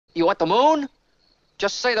You want the moon?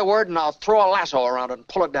 Just say the word and I'll throw a lasso around it and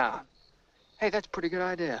pull it down. Hey, that's a pretty good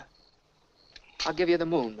idea. I'll give you the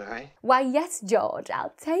moon, Mary. Why, yes, George,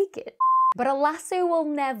 I'll take it. But a lasso will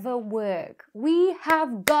never work. We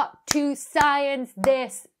have got to science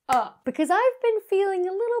this up. Because I've been feeling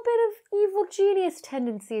a little bit of evil genius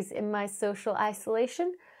tendencies in my social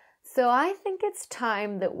isolation. So I think it's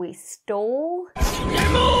time that we stole the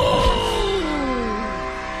moon!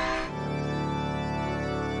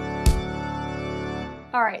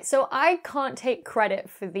 Alright, so I can't take credit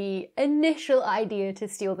for the initial idea to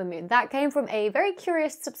steal the moon. That came from a very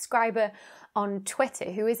curious subscriber on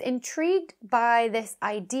Twitter who is intrigued by this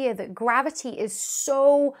idea that gravity is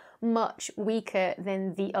so much weaker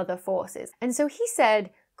than the other forces. And so he said,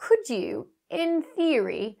 could you, in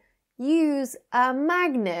theory, use a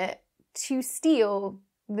magnet to steal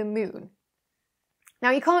the moon? Now,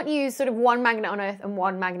 you can't use sort of one magnet on Earth and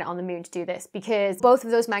one magnet on the moon to do this because both of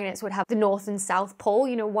those magnets would have the north and south pole,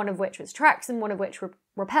 you know, one of which attracts and one of which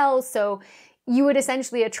repels. So you would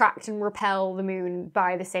essentially attract and repel the moon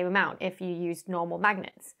by the same amount if you used normal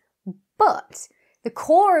magnets. But the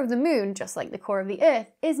core of the moon, just like the core of the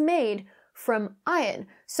Earth, is made from iron.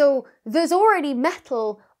 So there's already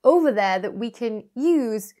metal over there that we can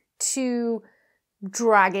use to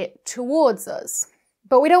drag it towards us.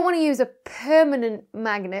 But we don't want to use a permanent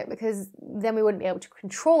magnet because then we wouldn't be able to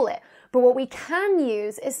control it. But what we can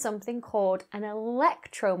use is something called an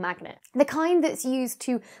electromagnet. The kind that's used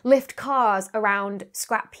to lift cars around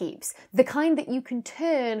scrap heaps. The kind that you can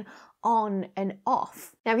turn on and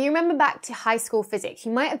off. Now, if you remember back to high school physics,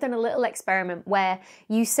 you might have done a little experiment where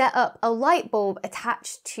you set up a light bulb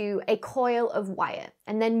attached to a coil of wire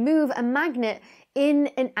and then move a magnet in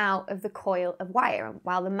and out of the coil of wire. And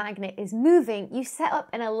while the magnet is moving, you set up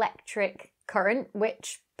an electric current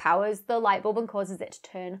which powers the light bulb and causes it to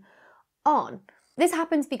turn on. This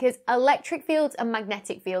happens because electric fields and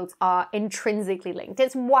magnetic fields are intrinsically linked.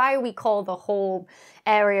 It's why we call the whole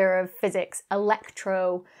area of physics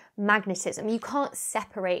electromagnetism. You can't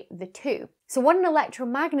separate the two. So what an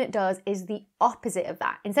electromagnet does is the opposite of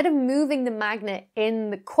that. Instead of moving the magnet in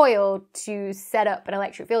the coil to set up an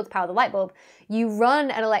electric field to power the light bulb, you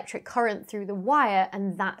run an electric current through the wire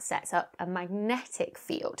and that sets up a magnetic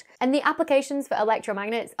field. And the applications for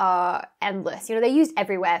electromagnets are endless. You know, they're used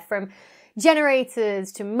everywhere, from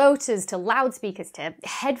generators to motors to loudspeakers to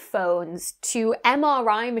headphones to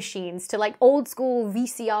MRI machines to like old school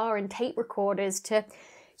VCR and tape recorders to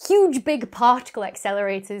huge big particle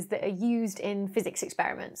accelerators that are used in physics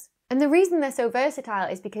experiments. And the reason they're so versatile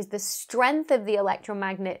is because the strength of the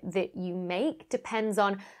electromagnet that you make depends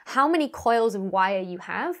on how many coils of wire you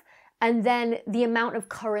have and then the amount of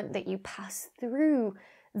current that you pass through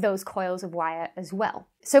those coils of wire as well.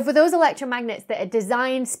 So for those electromagnets that are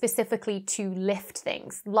designed specifically to lift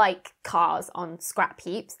things, like cars on scrap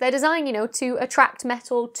heaps, they're designed, you know, to attract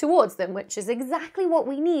metal towards them, which is exactly what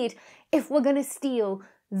we need if we're going to steal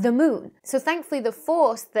the moon. So thankfully the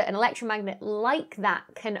force that an electromagnet like that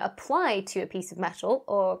can apply to a piece of metal,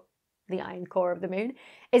 or the iron core of the moon,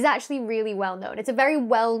 is actually really well known. It's a very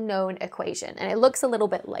well known equation and it looks a little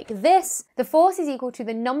bit like this. The force is equal to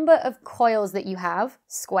the number of coils that you have,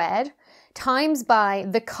 squared, times by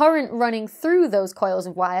the current running through those coils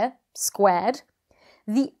of wire, squared,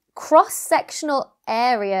 the cross-sectional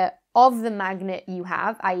area of the magnet you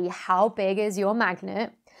have, i.e. how big is your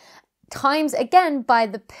magnet, times again by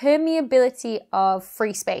the permeability of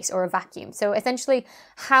free space or a vacuum. So essentially,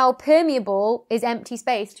 how permeable is empty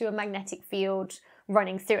space to a magnetic field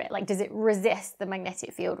running through it? Like, does it resist the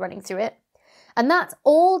magnetic field running through it? And that's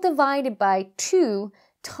all divided by 2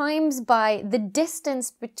 times by the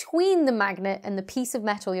distance between the magnet and the piece of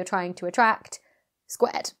metal you're trying to attract,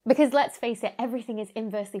 squared. Because let's face it, everything is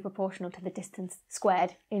inversely proportional to the distance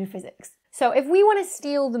squared in physics. So if we want to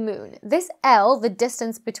steal the moon, this L, the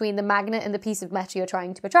distance between the magnet and the piece of metal you're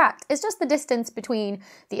trying to attract, is just the distance between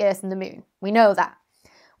the Earth and the moon. We know that.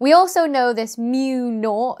 We also know this mu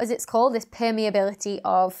naught, as it's called, this permeability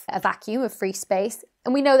of a vacuum, of free space,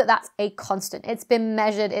 and we know that that's a constant. It's been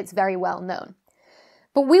measured, it's very well known.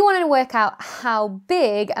 But we want to work out how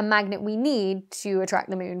big a magnet we need to attract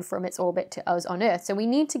the moon from its orbit to us on Earth. So we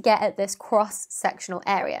need to get at this cross-sectional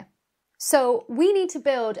area. So we need to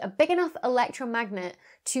build a big enough electromagnet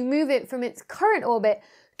to move it from its current orbit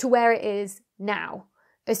to where it is now.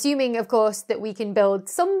 Assuming, of course, that we can build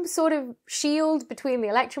some sort of shield between the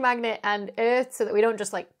electromagnet and Earth so that we don't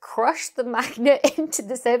just like crush the magnet into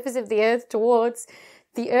the surface of the Earth towards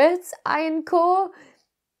the Earth's iron core.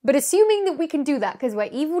 But assuming that we can do that, because we're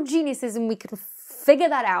evil geniuses and we can figure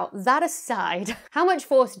that out, that aside, how much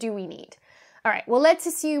force do we need? All right, well, let's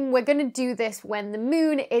assume we're going to do this when the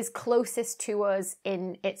moon is closest to us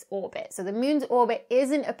in its orbit. So the moon's orbit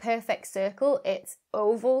isn't a perfect circle, it's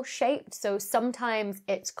oval shaped. So sometimes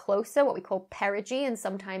it's closer, what we call perigee, and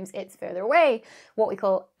sometimes it's further away, what we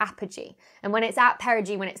call apogee. And when it's at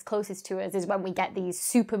perigee, when it's closest to us, is when we get these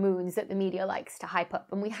supermoons that the media likes to hype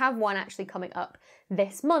up. And we have one actually coming up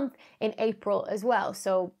this month in April as well.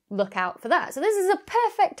 So look out for that. So this is a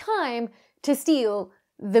perfect time to steal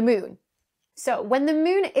the moon. So when the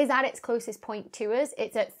moon is at its closest point to us,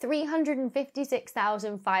 it's at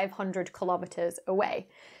 356,500 kilometers away.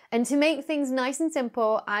 And to make things nice and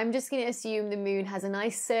simple, I'm just going to assume the moon has a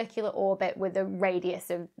nice circular orbit with a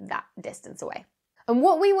radius of that distance away. And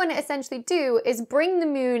what we want to essentially do is bring the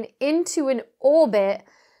moon into an orbit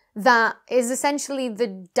that is essentially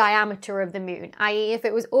the diameter of the moon, i.e. if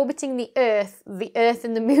it was orbiting the Earth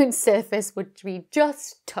and the moon's surface would be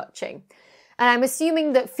just touching. And I'm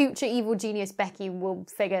assuming that future evil genius Becky will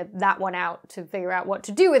figure that one out to figure out what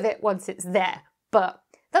to do with it once it's there. But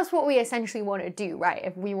that's what we essentially want to do, right?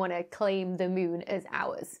 If we want to claim the moon as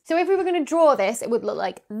ours. So if we were going to draw this, it would look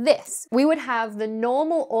like this. We would have the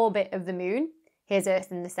normal orbit of the moon. Here's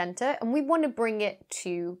Earth in the center. And we want to bring it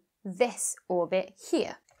to this orbit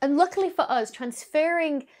here. And luckily for us,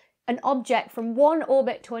 transferring an object from one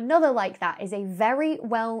orbit to another like that is a very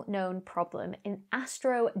well-known problem in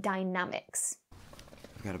astrodynamics.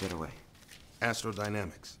 I got a better way.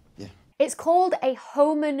 Astrodynamics. Yeah. It's called a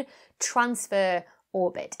Hohmann transfer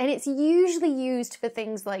orbit, and it's usually used for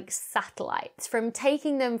things like satellites, from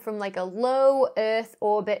taking them from like a low Earth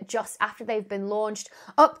orbit just after they've been launched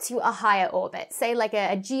up to a higher orbit, say like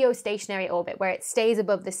a geostationary orbit where it stays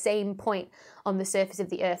above the same point on the surface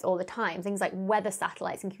of the Earth all the time. Things like weather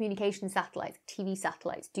satellites and communication satellites, TV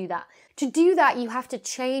satellites do that. To do that, you have to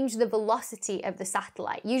change the velocity of the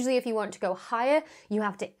satellite. Usually if you want to go higher, you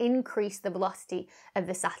have to increase the velocity of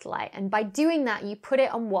the satellite. And by doing that, you put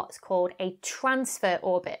it on what's called a transfer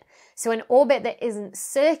orbit. So an orbit that isn't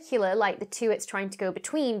circular like the two it's trying to go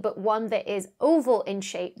between, but one that is oval in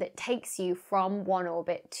shape that takes you from one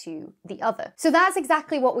orbit to the other. So that's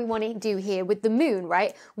exactly what we want to do here with the moon,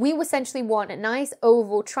 right? We essentially want a nice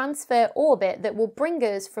oval transfer orbit that will bring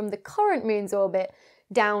us from the current moon's orbit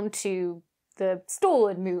down to the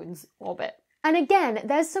stalled moon's orbit. And again,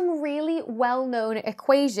 there's some really well-known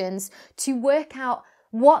equations to work out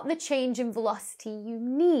what the change in velocity you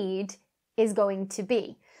need is going to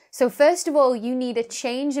be. So first of all, you need a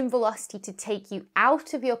change in velocity to take you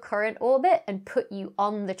out of your current orbit and put you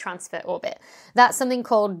on the transfer orbit. That's something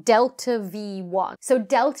called delta V1. So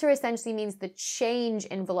delta essentially means the change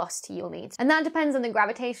in velocity you'll need. And that depends on the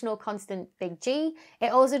gravitational constant big G.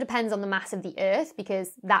 It also depends on the mass of the Earth,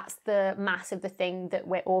 because that's the mass of the thing that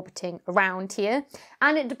we're orbiting around here.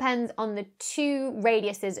 And it depends on the two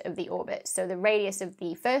radiuses of the orbit. So the radius of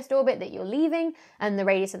the first orbit that you're leaving and the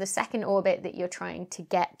radius of the second orbit that you're trying to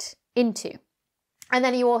get into. And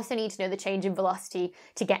then you also need to know the change in velocity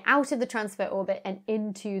to get out of the transfer orbit and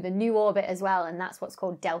into the new orbit as well, and that's what's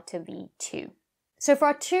called delta V2. So for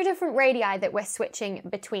our two different radii that we're switching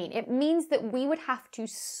between, it means that we would have to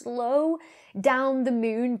slow down the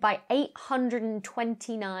moon by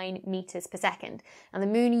 829 meters per second. And the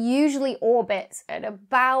moon usually orbits at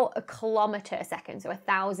about a kilometer a second, so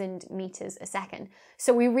 1,000 meters a second.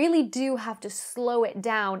 So we really do have to slow it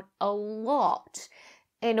down a lot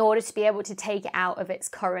in order to be able to take it out of its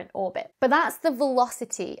current orbit. But that's the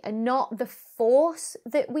velocity and not the force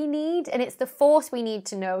that we need. And it's the force we need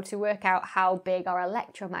to know to work out how big our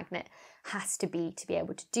electromagnet has to be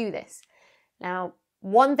able to do this. Now,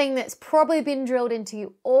 one thing that's probably been drilled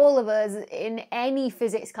into all of us in any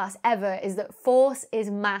physics class ever is that force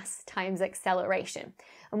is mass times acceleration.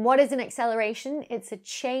 And what is an acceleration? It's a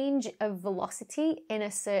change of velocity in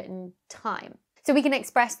a certain time. So we can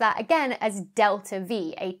express that again as delta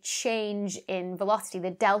V, a change in velocity. The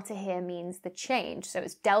delta here means the change, so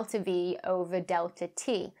it's delta V over delta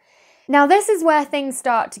T. Now this is where things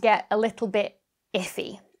start to get a little bit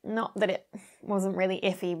iffy. Not that it wasn't really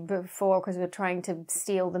iffy before because we were trying to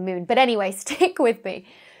steal the moon, but anyway, stick with me.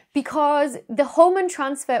 Because the Hohmann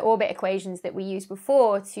transfer orbit equations that we used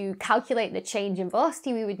before to calculate the change in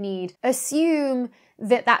velocity we would need assume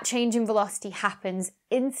that that change in velocity happens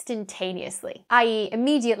instantaneously, i.e.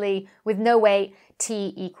 immediately with no wait,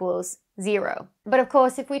 t equals 0. But of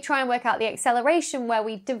course, if we try and work out the acceleration where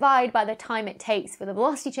we divide by the time it takes for the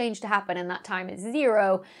velocity change to happen and that time is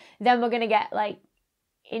 0, then we're going to get like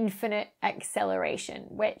infinite acceleration,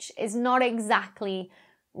 which is not exactly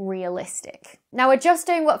realistic. Now we're just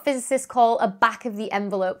doing what physicists call a back of the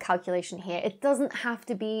envelope calculation here. It doesn't have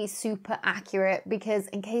to be super accurate because,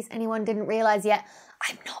 in case anyone didn't realize yet,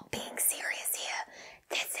 I'm not being serious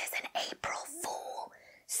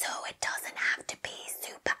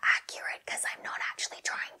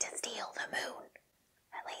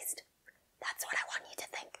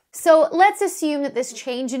So let's assume that this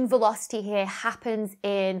change in velocity here happens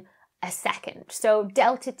in a second. So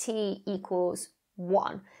delta t equals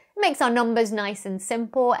 1. It makes our numbers nice and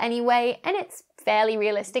simple anyway, and it's fairly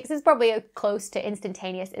realistic. So it's probably as close to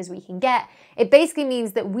instantaneous as we can get. It basically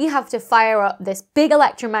means that we have to fire up this big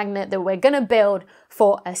electromagnet that we're going to build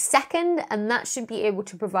for a second, and that should be able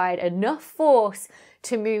to provide enough force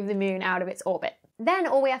to move the moon out of its orbit. Then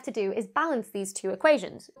all we have to do is balance these two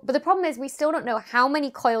equations. But the problem is we still don't know how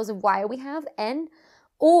many coils of wire we have, N,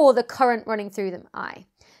 or the current running through them, I.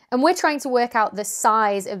 And we're trying to work out the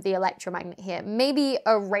size of the electromagnet here. Maybe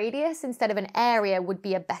a radius instead of an area would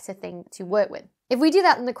be a better thing to work with. If we do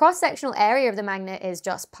that, then the cross-sectional area of the magnet is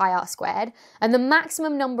just pi r squared, and the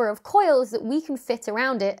maximum number of coils that we can fit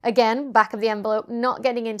around it, again, back of the envelope, not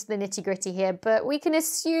getting into the nitty-gritty here, but we can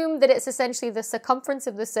assume that it's essentially the circumference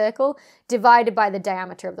of the circle divided by the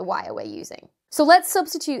diameter of the wire we're using. So let's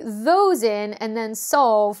substitute those in and then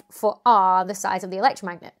solve for r, the size of the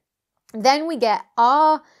electromagnet. Then we get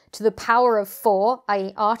r to the power of 4,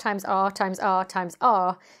 i.e. r times r times r times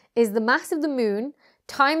r, is the mass of the moon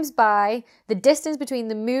times by the distance between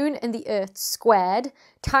the moon and the earth squared,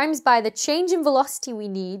 times by the change in velocity we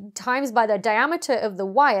need, times by the diameter of the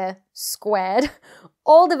wire squared,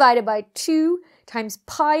 all divided by 2 times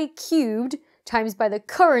pi cubed, times by the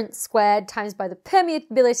current squared, times by the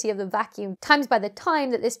permeability of the vacuum, times by the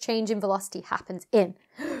time that this change in velocity happens in.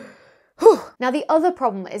 Now the other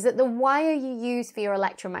problem is that the wire you use for your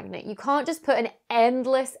electromagnet, you can't just put an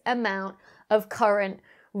endless amount of current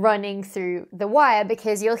running through the wire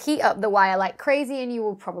because you'll heat up the wire like crazy and you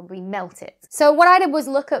will probably melt it. So what I did was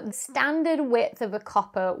look up the standard width of a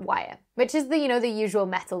copper wire, which is the usual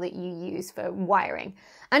metal that you use for wiring,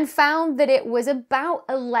 and found that it was about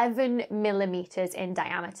 11 millimeters in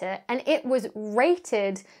diameter, and it was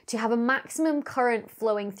rated to have a maximum current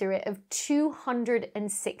flowing through it of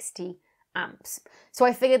 260 amps. So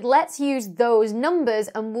I figured let's use those numbers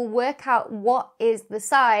and we'll work out what is the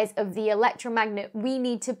size of the electromagnet we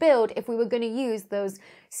need to build if we were going to use those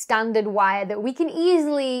standard wire that we can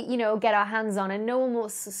easily, get our hands on and no one will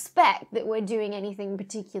suspect that we're doing anything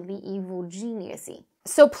particularly evil geniusy.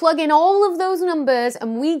 So plug in all of those numbers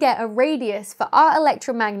and we get a radius for our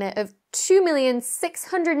electromagnet of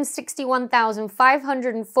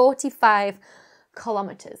 2,661,545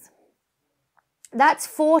 kilometers. That's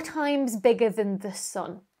 4 times bigger than the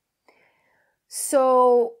sun.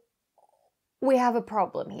 So we have a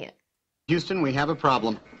problem here. Houston, we have a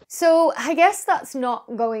problem. So I guess that's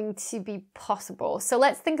not going to be possible. So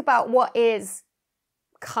let's think about what is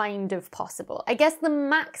kind of possible. I guess the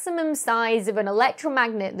maximum size of an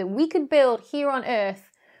electromagnet that we could build here on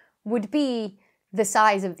Earth would be the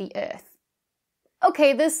size of the Earth.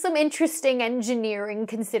 Okay, there's some interesting engineering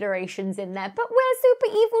considerations in there, but we're super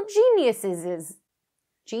evil geniuses.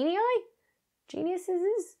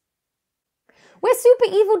 Geniuses? We're super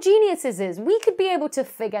evil geniuses. We could be able to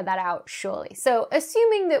figure that out, surely. So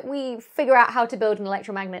assuming that we figure out how to build an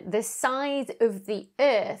electromagnet the size of the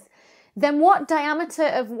Earth, then what diameter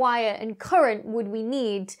of wire and current would we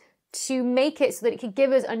need to make it so that it could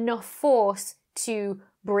give us enough force to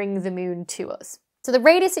bring the moon to us? So the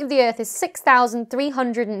radius of the Earth is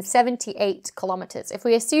 6,378 kilometers. If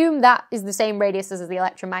we assume that is the same radius as the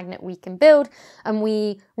electromagnet we can build, and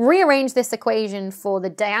we rearrange this equation for the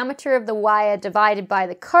diameter of the wire divided by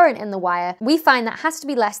the current in the wire, we find that has to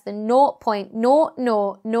be less than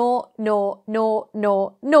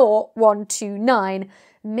 0.000000129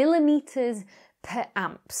 millimeters per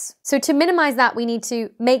amps. So to minimize that, we need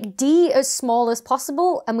to make D as small as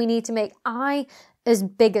possible, and we need to make I as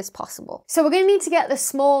big as possible. So we're going to need to get the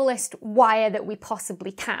smallest wire that we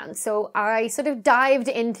possibly can. So I sort of dived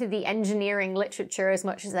into the engineering literature as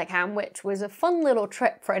much as I can, which was a fun little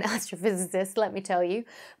trip for an astrophysicist, let me tell you.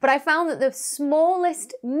 But I found that the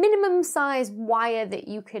smallest minimum size wire that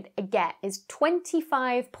you could get is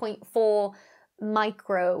 25.4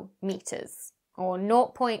 micrometers, or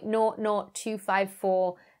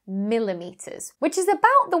 0.00254 millimeters, which is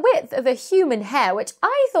about the width of a human hair, which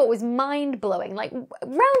I thought was mind-blowing. Like,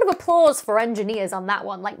 round of applause for engineers on that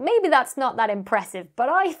one. Like, maybe that's not that impressive, but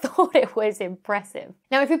I thought it was impressive.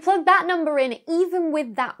 Now, if we plug that number in, even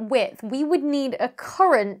with that width, we would need a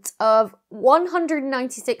current of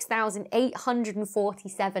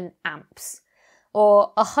 196,847 amps,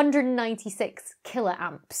 or 196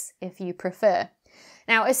 kiloamps, if you prefer.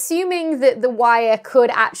 Now, assuming that the wire could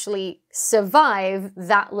actually survive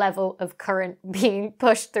that level of current being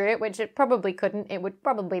pushed through it, which it probably couldn't, it would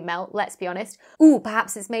probably melt, let's be honest. Ooh,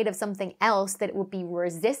 perhaps it's made of something else that it would be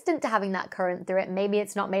resistant to having that current through it. Maybe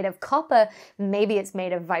it's not made of copper, maybe it's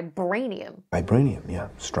made of vibranium. Vibranium, yeah,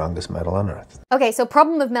 strongest metal on Earth. Okay, so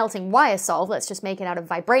problem of melting wire solved, let's just make it out of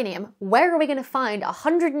vibranium. Where are we going to find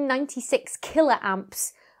 196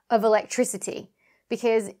 kiloamps of electricity?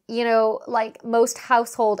 Because, you know, like most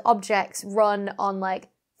household objects run on like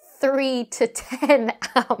 3 to 10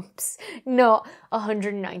 amps, not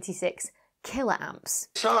 196 kiloamps.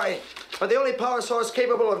 Sorry, but the only power source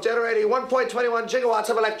capable of generating 1.21 gigawatts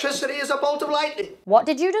of electricity is a bolt of lightning. What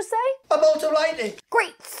did you just say? A bolt of lightning.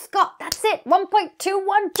 Great Scott, that's it,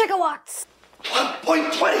 1.21 gigawatts.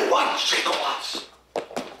 1.21 gigawatts.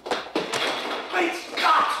 Great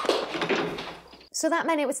Scott. So that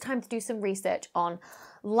meant it was time to do some research on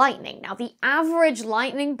lightning. Now, the average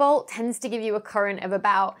lightning bolt tends to give you a current of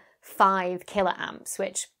about 5 kiloamps,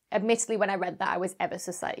 which admittedly, when I read that, I was ever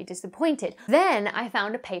so slightly disappointed. Then I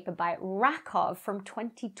found a paper by Rakov from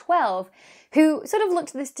 2012 who sort of looked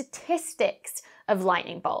at the statistics of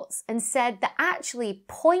lightning bolts and said that actually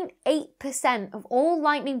 0.8% of all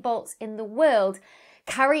lightning bolts in the world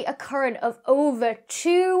carry a current of over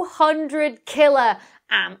 200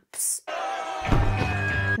 kiloamps.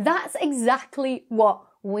 That's exactly what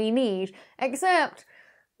we need, except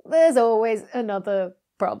there's always another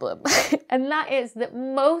problem. And that is that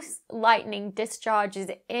most lightning discharges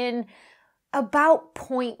in about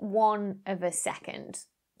 0.1 of a second.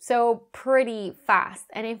 So pretty fast.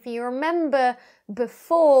 And if you remember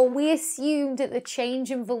before, we assumed that the change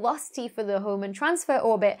in velocity for the Hohmann transfer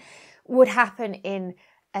orbit would happen in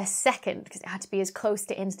a second, because it had to be as close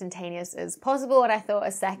to instantaneous as possible, and I thought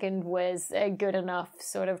a second was a good enough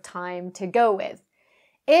sort of time to go with.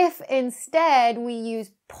 If instead we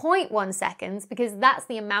use 0.1 seconds, because that's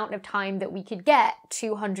the amount of time that we could get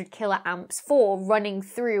 200 kiloamps for running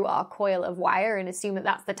through our coil of wire, and assume that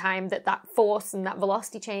that's the time that that force and that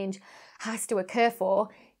velocity change has to occur for,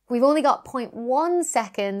 we've only got 0.1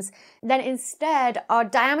 seconds, then instead our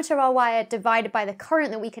diameter of our wire divided by the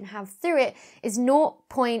current that we can have through it is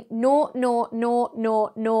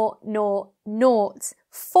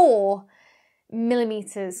 0.0000004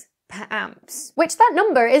 millimeters per amps, which that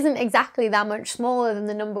number isn't exactly that much smaller than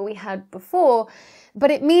the number we had before,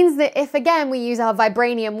 but it means that if again we use our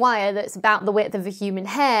vibranium wire that's about the width of a human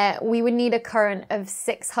hair, we would need a current of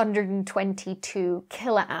 622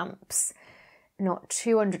 kiloamps. Not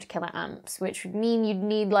 200 kiloamps, which would mean you'd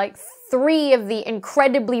need like 3 of the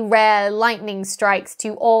incredibly rare lightning strikes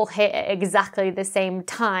to all hit at exactly the same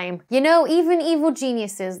time. You know, even evil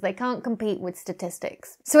geniuses, they can't compete with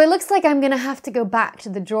statistics. So it looks like I'm gonna have to go back to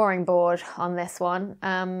the drawing board on this one.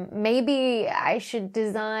 Maybe I should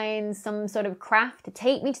design some sort of craft to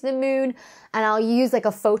take me to the moon, and I'll use like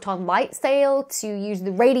a photon light sail to use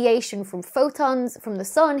the radiation from photons from the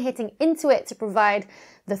sun hitting into it to provide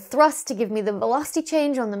the thrust to give me the velocity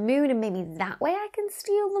change on the moon, and maybe that way I can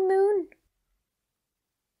steal the moon?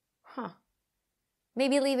 Huh.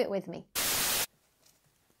 Maybe leave it with me.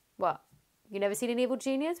 What? You never seen an evil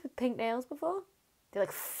genius with pink nails before? They're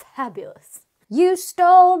like fabulous. You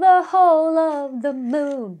stole the whole of the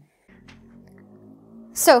moon.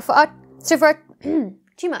 So for do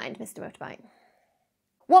you mind, Mr. Motorbike?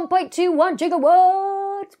 1.21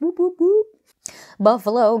 gigawatts, whoop whoop whoop.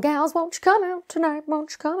 Buffalo gals, won't you come out tonight?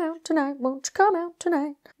 Won't you come out tonight? Won't you come out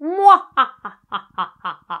tonight? No,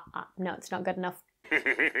 it's not good enough.